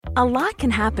A lot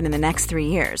can happen in the next 3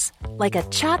 years. Like a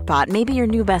chatbot may be your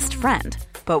new best friend.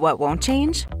 But what won't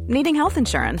change? Needing health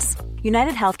insurance.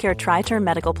 United Healthcare Tri-Term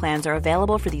Medical Plans are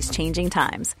available for these changing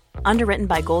times. Underwritten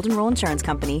by Golden Rule Insurance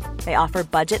Company, they offer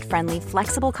budget-friendly,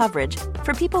 flexible coverage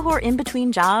for people who are in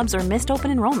between jobs or missed open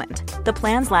enrollment. The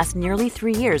plans last nearly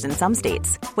 3 years in some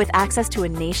states, with access to a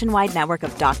nationwide network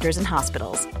of doctors and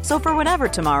hospitals. So for whatever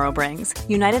tomorrow brings,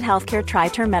 United Healthcare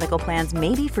Tri-Term Medical Plans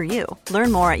may be for you.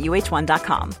 Learn more at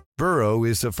uh1.com. Burrow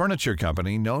is a furniture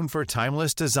company known for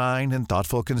timeless design and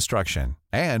thoughtful construction,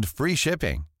 and free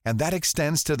shipping, and that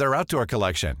extends to their outdoor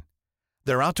collection.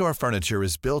 Their outdoor furniture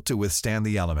is built to withstand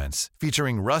the elements,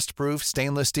 featuring rust-proof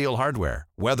stainless steel hardware,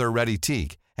 weather-ready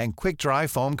teak, and quick-dry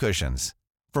foam cushions.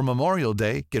 For Memorial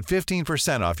Day, get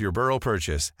 15% off your Burrow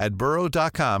purchase at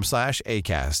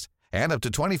burrow.com/ACAST and up to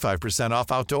 25%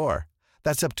 off outdoor.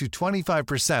 That's up to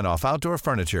 25% off outdoor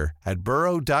furniture at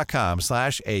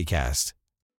burrow.com/ACAST.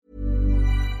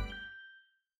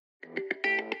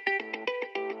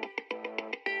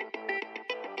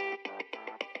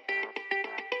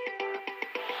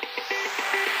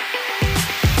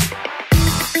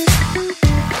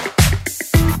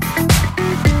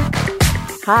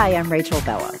 Hi, I'm Rachel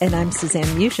Bella. And I'm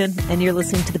Suzanne Mushin, and you're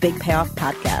listening to the Big Payoff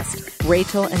Podcast.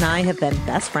 Rachel and I have been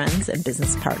best friends and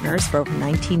business partners for over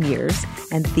 19 years,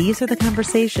 and these are the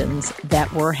conversations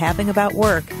that we're having about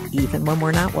work, even when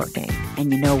we're not working.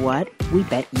 And you know what? We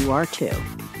bet you are too.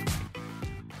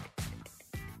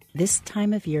 This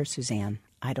time of year, Suzanne,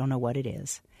 I don't know what it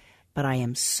is, but I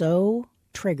am so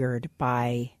triggered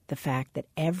by the fact that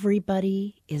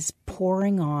everybody is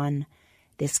pouring on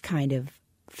this kind of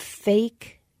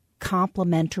fake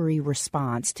complimentary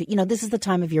response to, this is the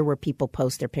time of year where people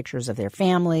post their pictures of their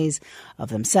families, of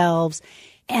themselves,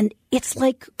 and it's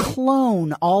like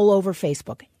clone all over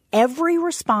Facebook. Every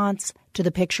response to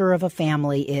the picture of a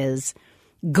family is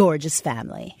gorgeous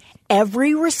family.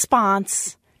 Every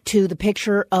response to the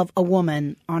picture of a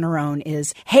woman on her own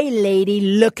is, hey, lady,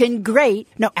 looking great.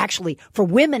 No, actually, for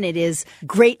women, it is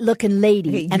great looking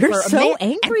lady. And you're so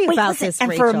angry about this, and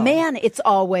Rachel. for a man, it's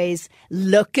always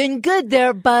looking good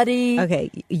there, buddy. Okay,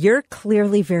 you're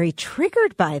clearly very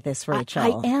triggered by this, Rachel. I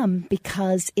am,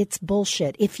 because it's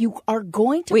bullshit. If you are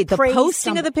going to Wait, the praise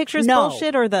posting of the picture is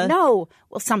bullshit, or the... No,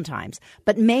 well, sometimes.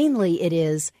 But mainly it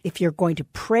is, if you're going to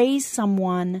praise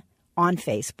someone on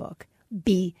Facebook,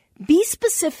 be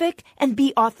specific and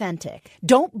be authentic.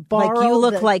 Don't borrow. Like you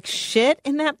look like shit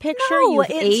in that picture? No,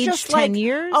 You've it's aged just 10 like,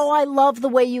 years? oh, I love the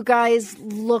way you guys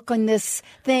look on this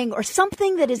thing, or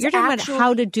something that is You're talking actually about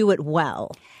how to do it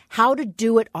well. How to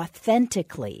do it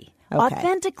authentically. Okay.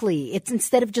 Authentically. It's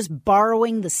instead of just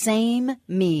borrowing the same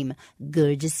meme.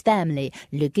 Gorgeous family.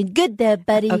 Looking good there,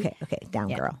 buddy. Okay,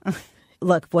 down, girl.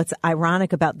 Look, what's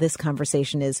ironic about this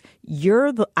conversation is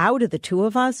out of the two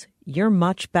of us, you're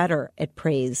much better at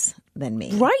praise than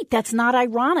me. Right. That's not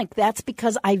ironic. That's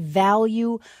because I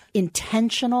value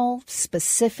intentional,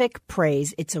 specific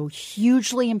praise. It's a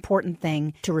hugely important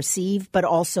thing to receive, but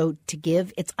also to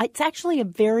give. It's actually a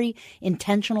very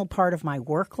intentional part of my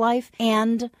work life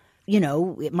and,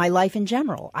 my life in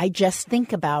general. I just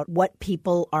think about what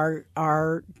people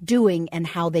are doing and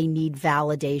how they need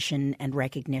validation and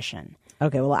recognition.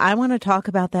 Okay, well, I want to talk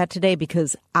about that today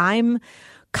because I'm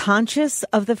conscious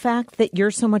of the fact that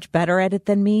you're so much better at it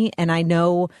than me, and I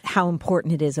know how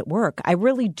important it is at work. I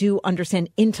really do understand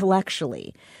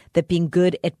intellectually that being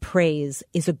good at praise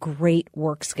is a great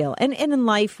work skill, and in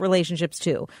life, relationships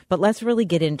too. But let's really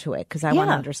get into it because I want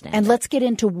to understand. And it. Let's get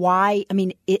into why. I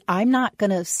mean, I'm not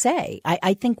going to say.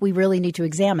 I think we really need to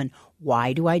examine,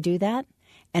 why do I do that,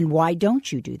 and why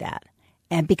don't you do that?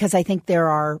 And because I think there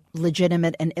are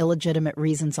legitimate and illegitimate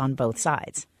reasons on both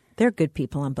sides. There are good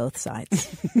people on both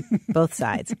sides. Both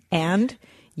sides. And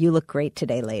you look great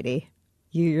today, lady.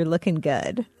 You're looking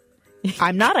good.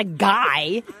 I'm not a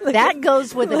guy. That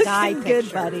goes with a guy picture.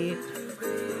 Good, buddy.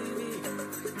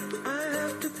 I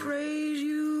have to praise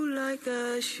you like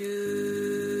I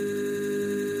should.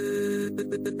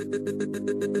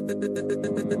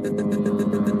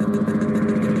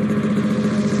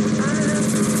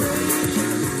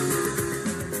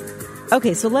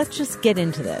 Okay, so let's just get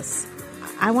into this.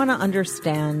 I want to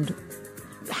understand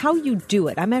how you do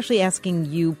it. I'm actually asking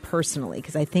you personally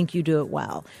because I think you do it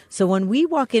well. So when we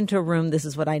walk into a room, this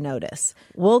is what I notice.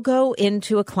 We'll go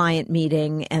into a client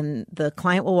meeting and the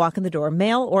client will walk in the door,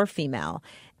 male or female,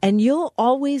 and you'll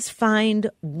always find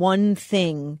one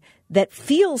thing that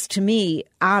feels to me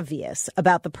obvious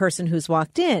about the person who's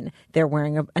walked in. They're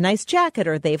wearing a nice jacket,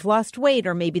 or they've lost weight,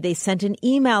 or maybe they sent an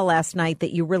email last night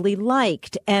that you really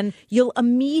liked, and you'll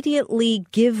immediately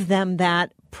give them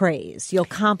that praise. You'll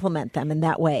compliment them in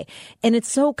that way. And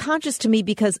it's so conscious to me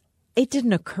because it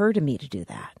didn't occur to me to do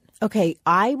that. Okay,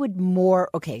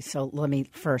 so let me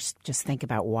first just think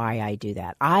about why I do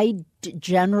that. I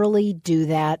generally do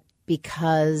that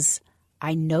because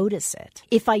I notice it.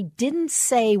 If I didn't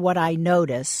say what I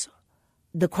notice,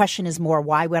 the question is more,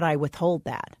 why would I withhold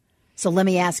that? So let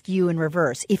me ask you in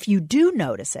reverse. If you do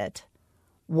notice it,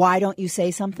 why don't you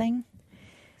say something?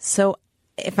 So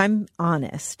if I'm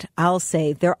honest, I'll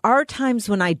say there are times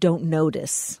when I don't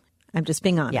notice. I'm just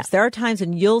being honest. Yeah. There are times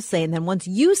when you'll say, and then once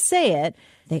you say it,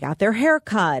 they got their hair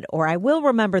cut, or I will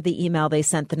remember the email they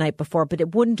sent the night before, but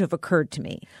it wouldn't have occurred to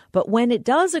me. But when it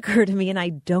does occur to me and I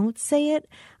don't say it,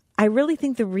 I really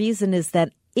think the reason is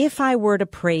that if I were to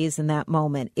praise in that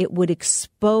moment, it would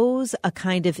expose a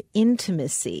kind of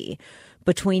intimacy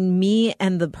between me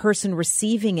and the person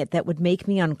receiving it that would make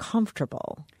me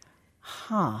uncomfortable.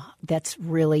 That's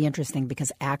really interesting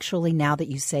because actually now that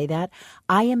you say that,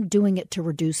 I am doing it to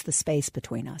reduce the space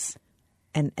between us.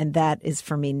 And that is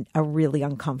for me a really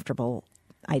uncomfortable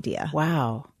idea.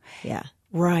 Wow. Yeah.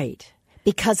 Right.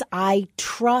 Because I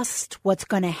trust what's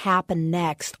going to happen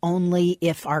next only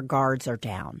if our guards are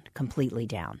down, completely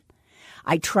down.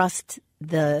 I trust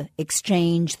the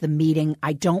exchange, the meeting.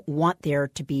 I don't want there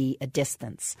to be a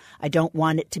distance. I don't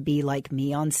want it to be like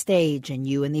me on stage and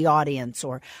you in the audience,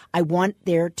 or I want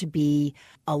there to be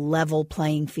a level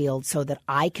playing field so that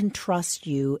I can trust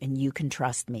you and you can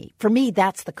trust me. For me,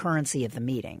 that's the currency of the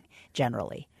meeting,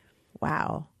 generally.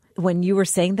 Wow. When you were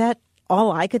saying that,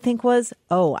 all I could think was,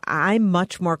 I'm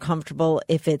much more comfortable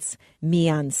if it's me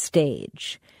on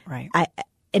stage. Right.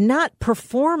 And not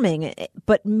performing,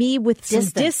 but me with some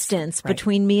distance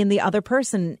between me and the other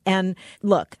person. And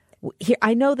look, here,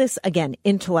 I know this, again,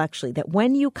 intellectually, that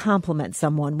when you compliment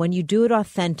someone, when you do it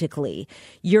authentically,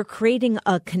 you're creating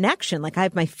a connection. Like I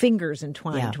have my fingers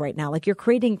entwined right now. Like you're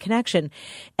creating a connection.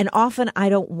 And often I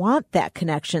don't want that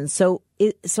connection. So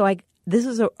this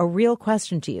is a real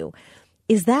question to you.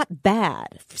 Is that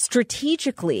bad?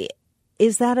 Strategically,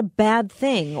 is that a bad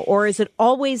thing? Or is it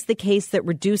always the case that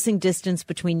reducing distance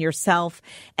between yourself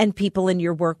and people in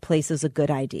your workplace is a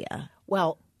good idea?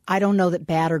 Well, I don't know that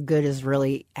bad or good is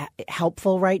really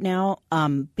helpful right now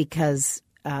because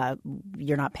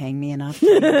you're not paying me enough to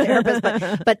be a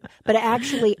therapist. But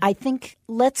actually, I think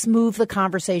let's move the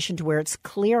conversation to where it's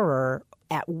clearer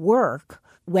at work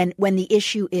when the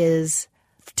issue is,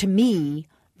 to me,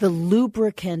 the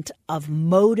lubricant of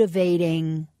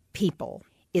motivating people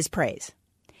is praise.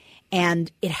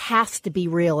 And it has to be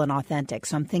real and authentic.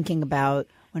 So I'm thinking about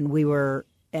when we were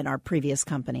in our previous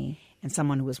company and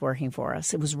someone who was working for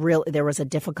us. It was real. There was a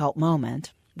difficult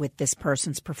moment with this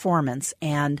person's performance.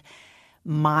 And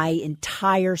my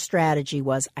entire strategy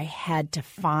was I had to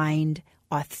find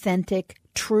authentic,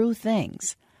 true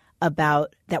things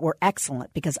about that were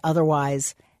excellent because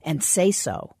otherwise, and say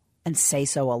so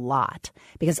a lot,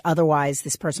 because otherwise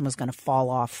this person was going to fall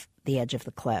off the edge of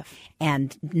the cliff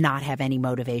and not have any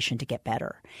motivation to get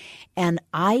better. And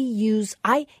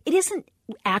it isn't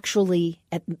actually,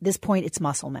 at this point, it's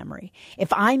muscle memory.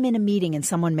 If I'm in a meeting and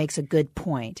someone makes a good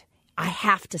point, I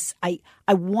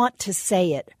want to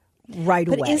say it right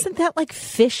away. But isn't that like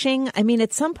fishing? I mean,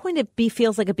 at some point it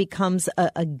feels like it becomes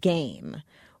a game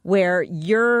where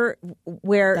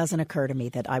it doesn't occur to me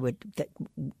that I would.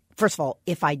 First of all,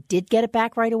 if I did get it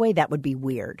back right away, that would be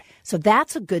weird. So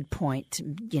that's a good point.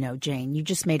 Jane, you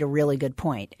just made a really good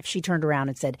point. If she turned around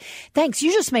and said, thanks,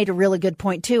 you just made a really good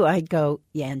point too, I'd go,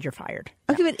 yeah, and you're fired.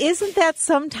 Okay, but isn't that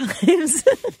sometimes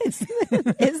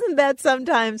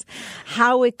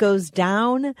how it goes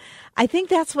down? I think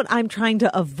that's what I'm trying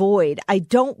to avoid. I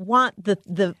don't want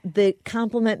the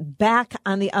compliment back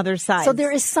on the other side. So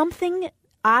there is something.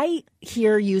 I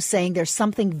hear you saying there's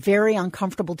something very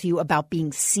uncomfortable to you about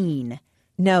being seen.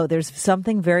 No, there's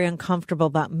something very uncomfortable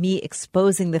about me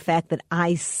exposing the fact that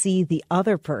I see the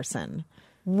other person.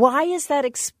 Why is that?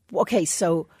 Okay,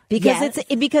 so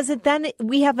because then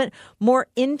we have a more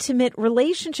intimate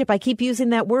relationship. I keep using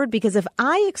that word because if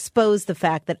I expose the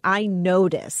fact that I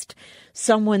noticed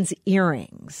someone's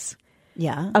earrings,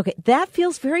 okay, that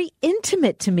feels very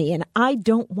intimate to me, and I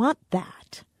don't want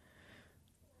that.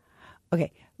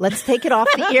 Okay, let's take it off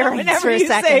the earrings for a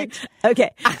second.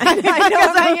 Okay.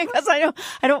 I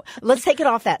don't. Let's take it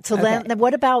off that. So then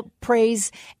what about praise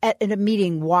in a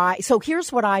meeting? Why? So here's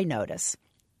what I notice.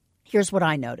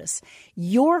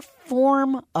 Your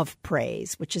form of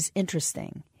praise, which is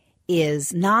interesting,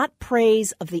 is not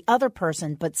praise of the other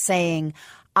person, but saying,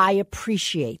 I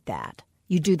appreciate that.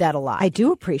 You do that a lot. I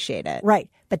do appreciate it. Right.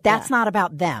 But that's not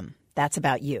about them. That's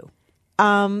about you.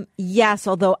 Yes,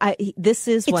 although this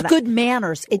is It's what good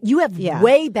manners. You have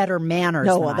way better manners.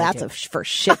 No, than well, I that's do. for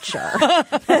shit sure.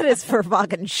 That is for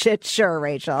fucking shit sure,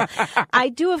 Rachel. I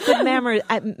do have good memories.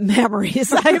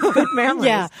 Memories. I have good memories.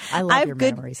 Yeah, I love have your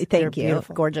good, memories. Thank They're you.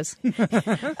 beautiful. Gorgeous.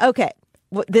 Okay,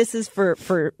 this is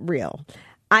for real.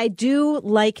 I do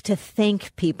like to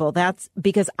thank people. That's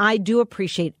because I do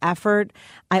appreciate effort.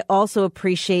 I also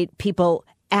appreciate people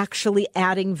actually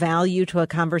adding value to a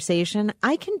conversation.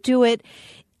 I can do it.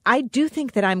 I do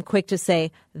think that I'm quick to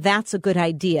say that's a good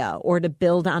idea or to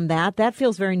build on that. That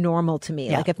feels very normal to me.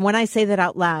 Yeah. Like when I say that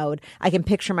out loud, I can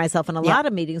picture myself in a lot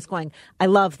of meetings going, I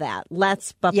love that.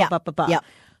 Let's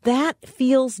That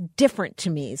feels different to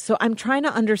me. So I'm trying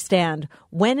to understand,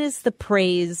 when is the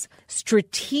praise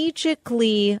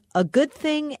strategically a good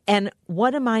thing, and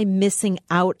what am I missing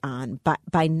out on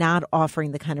by not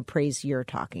offering the kind of praise you're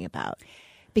talking about?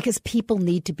 Because people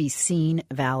need to be seen,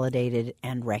 validated,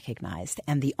 and recognized.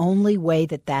 And the only way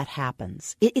that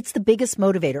happens, it's the biggest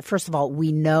motivator. First of all,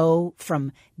 we know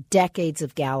from decades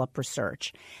of Gallup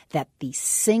research that the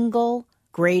single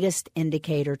greatest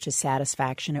indicator to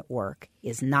satisfaction at work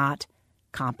is not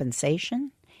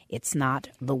compensation. It's not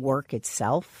the work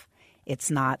itself.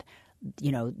 It's not,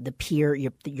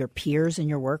 the your peers in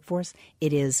your workforce.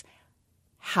 It is,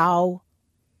 how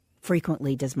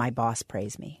frequently does my boss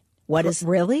praise me? What is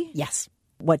really? Yes.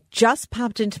 What just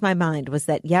popped into my mind was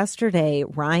that yesterday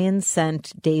Ryan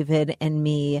sent David and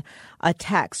me a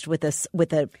text with a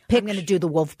picture. I'm going to do the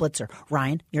Wolf Blitzer.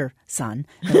 Ryan, your son.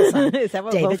 Is that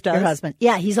what David, Wolf does? your husband.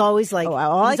 Yeah, he's always like,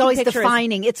 he's always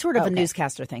defining. It's sort of a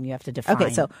newscaster thing. You have to define.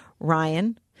 Okay, so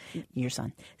Ryan, your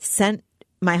son, sent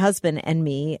my husband and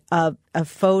me a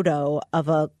photo of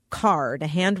a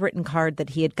handwritten card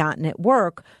that he had gotten at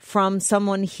work from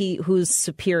someone who's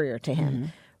superior to him. Mm-hmm.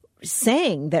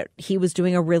 Saying that he was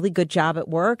doing a really good job at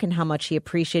work and how much he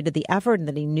appreciated the effort, and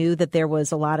that he knew that there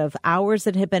was a lot of hours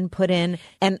that had been put in.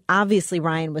 And obviously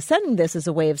Ryan was sending this as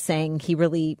a way of saying he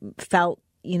really felt,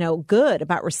 good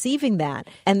about receiving that.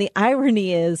 And the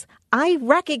irony is, I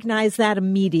recognized that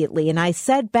immediately. And I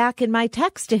said back in my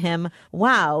text to him,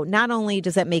 wow, not only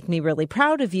does that make me really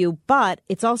proud of you, but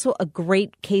it's also a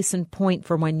great case in point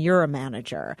for when you're a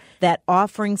manager, that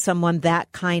offering someone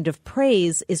that kind of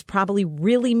praise is probably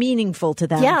really meaningful to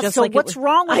them. Yeah, just so like what's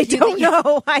wrong with you?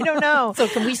 I don't know. So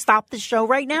can we stop the show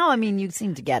right now? I mean, you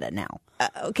seem to get it now.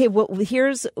 Okay, well,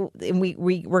 and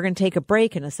we're going to take a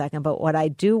break in a second, but what I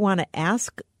do want to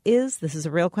ask is, this is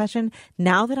a real question,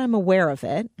 now that I'm aware of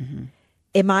it,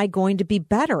 am I going to be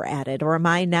better at it, or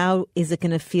is it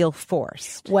going to feel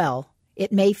forced? Well,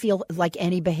 it may feel like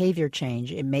any behavior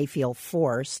change. It may feel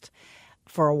forced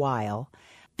for a while,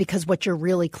 because what you're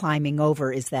really climbing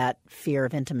over is that fear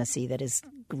of intimacy that is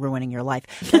ruining your life.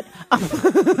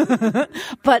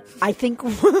 But I think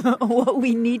what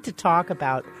we need to talk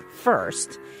about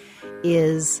first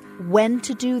is when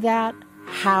to do that,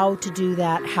 how to do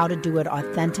that, how to do it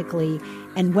authentically,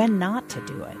 and when not to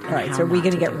do it. All right, so are we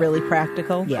going to get really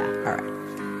practical? Yeah, all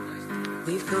right.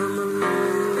 We've come a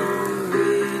long, long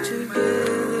way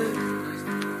together,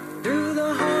 through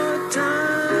the hard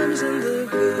times and the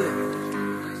good.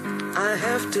 I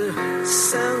have to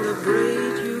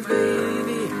celebrate you,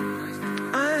 baby.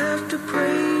 I have to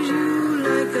praise you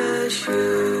like I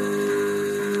should.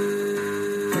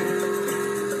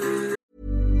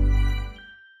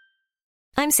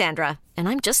 I'm Sandra, and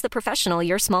I'm just the professional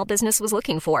your small business was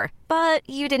looking for. But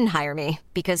you didn't hire me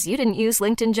because you didn't use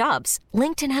LinkedIn Jobs.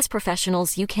 LinkedIn has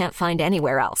professionals you can't find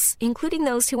anywhere else, including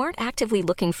those who aren't actively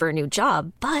looking for a new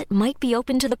job, but might be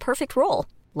open to the perfect role,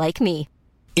 like me.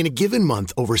 In a given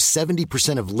month, over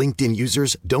 70% of LinkedIn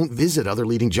users don't visit other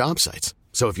leading job sites.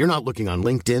 So if you're not looking on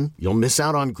LinkedIn, you'll miss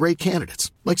out on great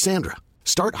candidates like Sandra.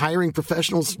 Start hiring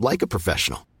professionals like a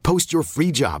professional. Post your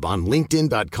free job on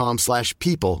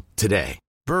linkedin.com/people today.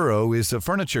 Burrow is a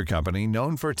furniture company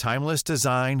known for timeless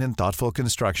design and thoughtful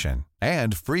construction,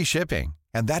 and free shipping,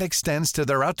 and that extends to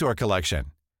their outdoor collection.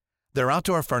 Their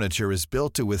outdoor furniture is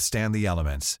built to withstand the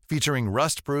elements, featuring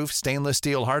rust-proof stainless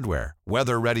steel hardware,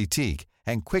 weather-ready teak,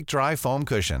 and quick-dry foam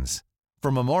cushions. For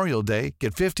Memorial Day,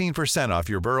 get 15% off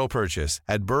your Burrow purchase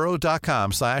at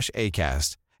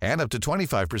burrow.com/ACAST, and up to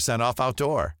 25% off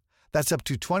outdoor. That's up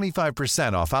to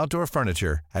 25% off outdoor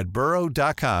furniture at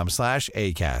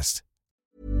burrow.com/ACAST.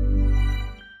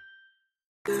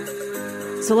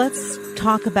 So let's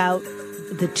talk about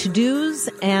the to-dos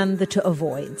and the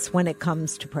to-avoids when it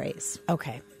comes to praise.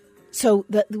 Okay. So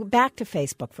back to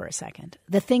Facebook for a second.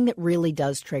 The thing that really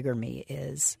does trigger me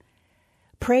is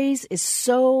praise is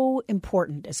so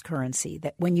important as currency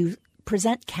that when you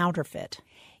present counterfeit,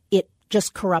 it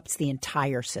just corrupts the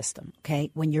entire system, okay?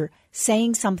 When you're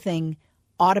saying something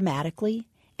automatically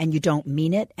and you don't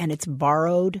mean it and it's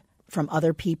borrowed from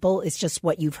other people, it's just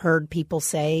what you've heard people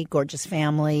say, gorgeous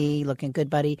family, looking good,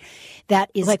 buddy. That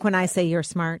is like when I say you're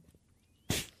smart.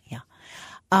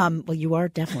 Well, you are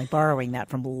definitely borrowing that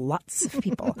from lots of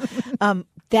people.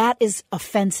 That is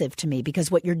offensive to me because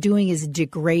what you're doing is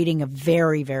degrading a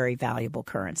very, very valuable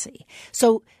currency.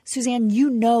 So, Suzanne, you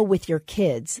know with your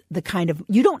kids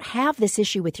you don't have this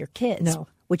issue with your kids, no,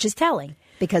 which is telling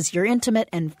because you're intimate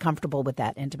and comfortable with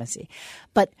that intimacy.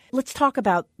 But let's talk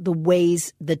about the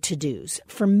ways, the to-dos.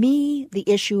 For me, the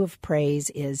issue of praise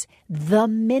is the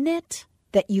minute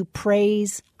that you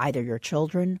praise either your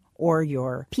children or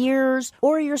your peers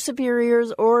or your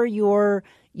superiors or your,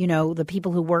 the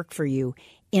people who work for you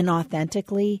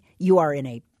inauthentically, you are in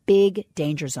a big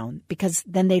danger zone because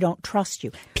then they don't trust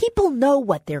you. People know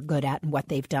what they're good at and what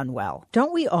they've done well.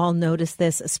 Don't we all notice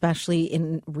this, especially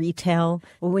in retail?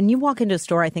 When you walk into a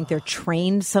store, I think they're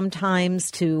trained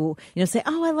sometimes to, say,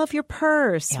 oh, I love your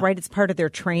purse, right? It's part of their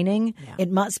training. Yeah.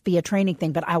 It must be a training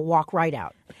thing, but I'll walk right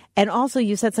out. And also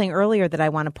you said something earlier that I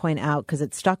want to point out because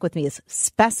it stuck with me is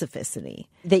specificity,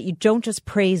 that you don't just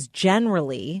praise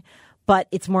generally, but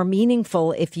it's more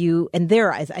meaningful if you, and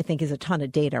there I think is a ton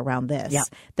of data around this,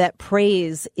 that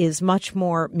praise is much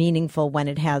more meaningful when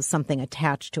it has something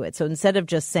attached to it. So instead of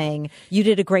just saying, you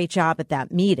did a great job at that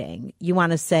meeting, you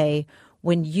want to say,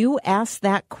 when you asked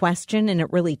that question and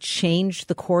it really changed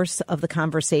the course of the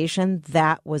conversation,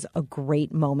 that was a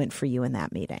great moment for you in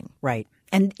that meeting. Right.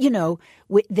 And,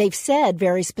 they've said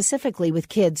very specifically with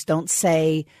kids, don't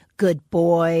say good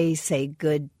boy, say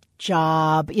good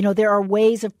job. There are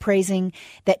ways of praising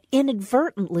that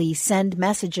inadvertently send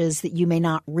messages that you may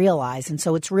not realize. And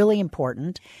so it's really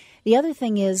important. The other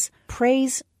thing is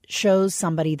praise shows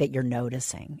somebody that you're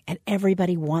noticing, and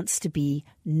everybody wants to be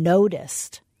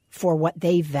noticed for what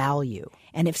they value.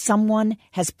 And if someone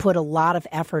has put a lot of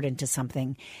effort into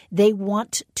something, they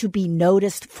want to be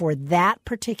noticed for that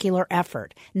particular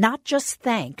effort, not just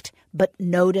thanked, but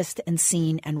noticed and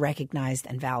seen and recognized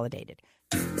and validated.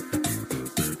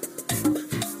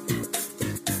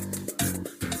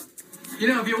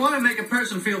 If you want to make a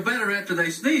person feel better after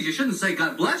they sneeze, you shouldn't say,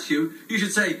 God bless you. You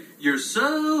should say, you're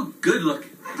so good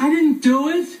looking. I didn't do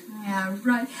it. Yeah,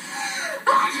 right.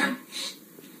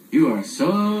 You are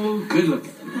so good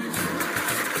looking.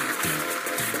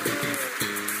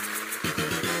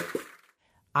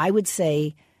 I would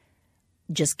say,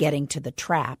 just getting to the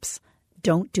traps,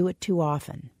 don't do it too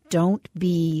often. Don't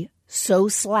be so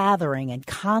slathering and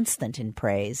constant in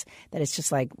praise that it's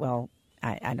just like, well,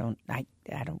 I don't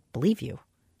believe you.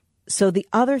 So the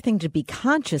other thing to be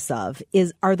conscious of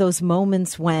are those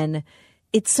moments when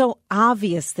it's so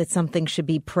obvious that something should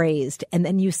be praised and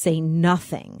then you say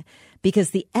nothing.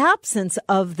 Because the absence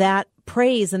of that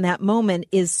praise in that moment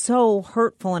is so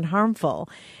hurtful and harmful.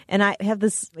 And I have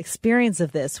this experience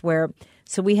of this where,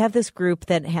 so we have this group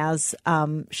that has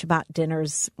Shabbat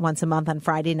dinners once a month on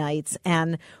Friday nights,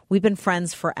 and we've been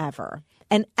friends forever.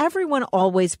 And everyone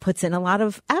always puts in a lot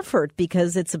of effort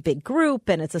because it's a big group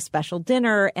and it's a special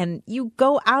dinner and you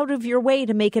go out of your way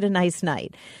to make it a nice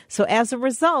night. So as a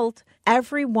result,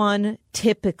 everyone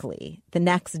typically the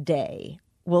next day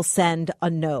will send a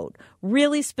note,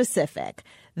 really specific.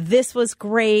 This was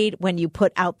great when you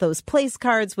put out those place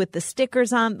cards with the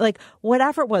stickers on, like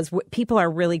whatever it was. People are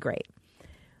really great.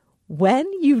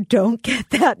 When you don't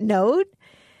get that note,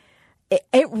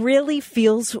 it really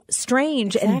feels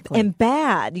strange and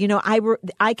bad.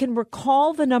 I can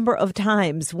recall the number of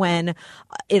times when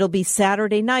it'll be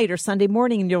Saturday night or Sunday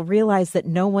morning and you'll realize that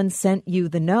no one sent you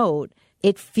the note.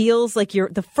 It feels like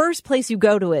the first place you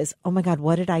go to is, oh my God,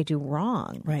 what did I do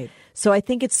wrong? Right. So I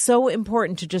think it's so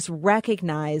important to just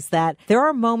recognize that there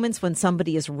are moments when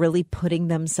somebody is really putting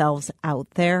themselves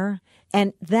out there,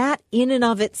 and that in and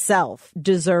of itself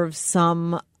deserves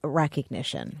some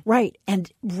recognition. Right.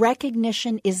 And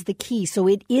recognition is the key. So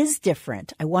it is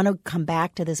different. I want to come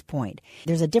back to this point.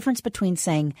 There's a difference between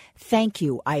saying, thank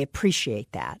you, I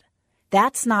appreciate that.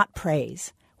 That's not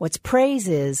praise. What's praise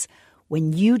is,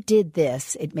 when you did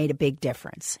this, it made a big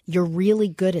difference. You're really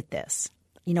good at this.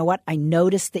 You know what? I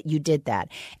noticed that you did that.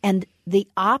 And the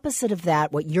opposite of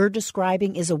that, what you're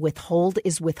describing is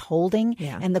withholding.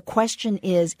 Yeah. And the question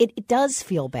is, it does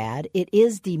feel bad. It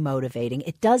is demotivating.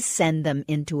 It does send them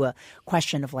into a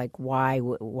question of like,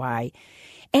 why?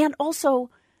 And also,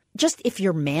 just if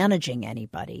you're managing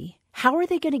anybody, how are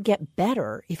they going to get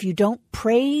better if you don't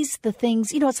praise the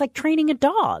things? It's like training a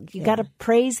dog. You got to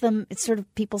praise them. It's sort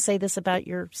of, people say this about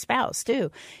your spouse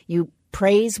too. You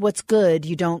praise what's good.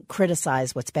 You don't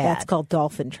criticize what's bad. That's called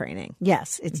dolphin training.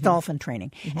 Yes, it's dolphin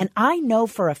training. Mm-hmm. And I know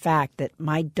for a fact that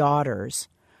my daughters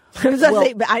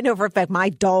I know for a fact my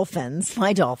dolphin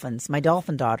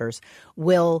daughters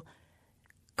will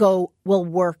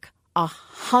work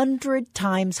 100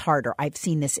 times harder. I've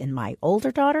seen this in my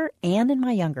older daughter and in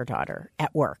my younger daughter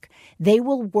at work. They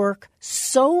will work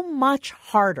so much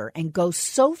harder and go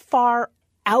so far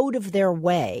out of their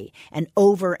way and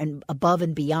over and above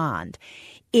and beyond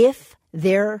if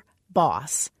their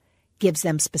boss gives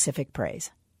them specific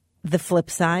praise. The flip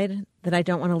side that I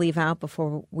don't want to leave out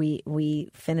before we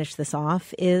finish this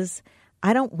off is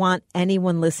I don't want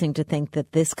anyone listening to think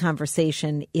that this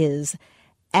conversation is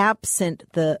absent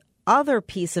the other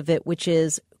piece of it, which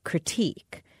is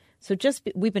critique. So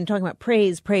we've been talking about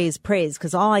praise,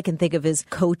 because all I can think of is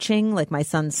coaching, like my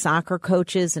son's soccer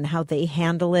coaches and how they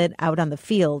handle it out on the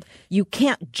field. You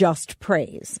can't just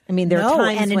praise. I mean, there are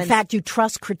times and in fact, you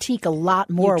trust critique a lot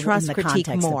more in the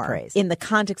context of praise. In the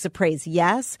context of praise,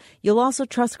 yes. You'll also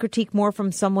trust critique more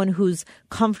from someone who's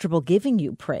comfortable giving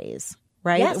you praise,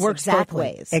 right? Yes, it works both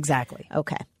ways. Exactly.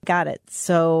 Okay, got it.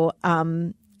 So,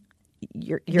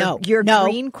 your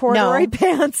green corduroy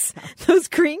pants. Those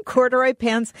green corduroy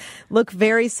pants look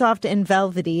very soft and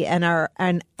velvety and are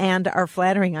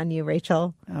flattering on you,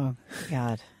 Rachel. Oh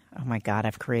God. Oh my God,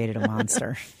 I've created a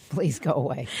monster. Please go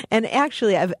away. And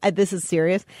actually, this is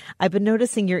serious. I've been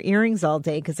noticing your earrings all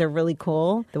day because they're really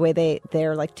cool. The way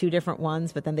they're like two different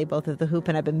ones, but then they both have the hoop.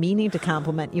 And I've been meaning to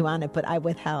compliment you on it, but I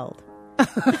withheld.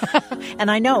 And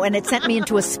I know, and it sent me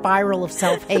into a spiral of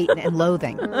self-hate and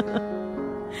loathing.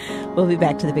 We'll be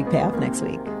back to the big payoff next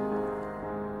week.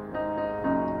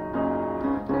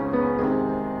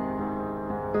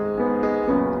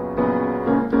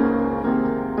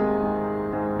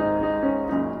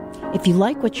 If you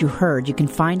like what you heard, you can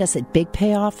find us at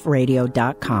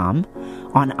bigpayoffradio.com,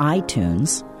 on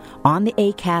iTunes, on the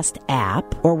Acast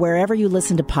app, or wherever you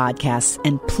listen to podcasts.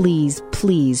 And please,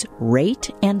 please rate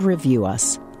and review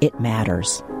us. It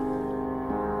matters.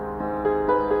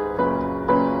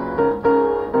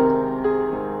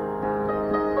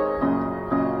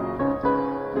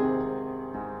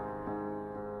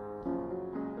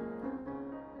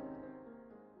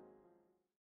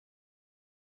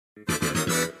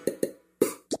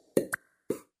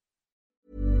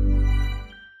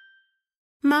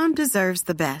 Mom deserves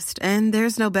the best, and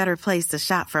there's no better place to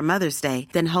shop for Mother's Day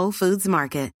than Whole Foods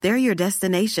Market. They're your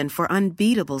destination for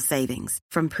unbeatable savings,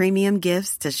 from premium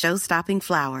gifts to show-stopping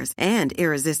flowers and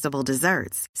irresistible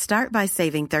desserts. Start by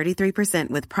saving 33%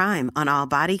 with Prime on all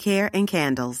body care and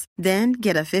candles. Then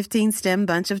get a 15-stem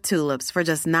bunch of tulips for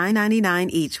just $9.99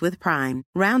 each with Prime.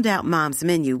 Round out Mom's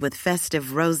menu with festive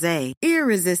rosé,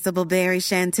 irresistible berry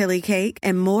chantilly cake,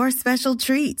 and more special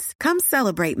treats. Come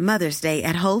celebrate Mother's Day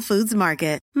at Whole Foods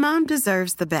Market. Mom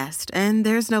deserves the best, and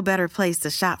there's no better place to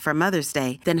shop for Mother's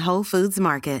Day than Whole Foods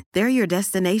Market. They're your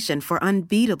destination for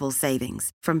unbeatable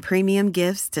savings, from premium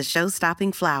gifts to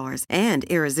show-stopping flowers and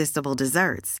irresistible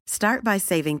desserts. Start by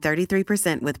saving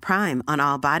 33% with Prime on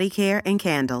all body care and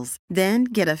candles. Then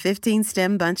get a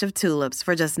 15-stem bunch of tulips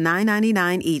for just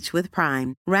 $9.99 each with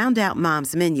Prime. Round out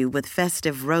Mom's menu with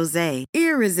festive rosé,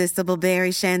 irresistible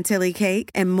berry chantilly cake,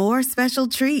 and more special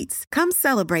treats. Come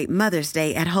celebrate Mother's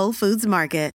Day at Whole Foods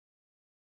Market.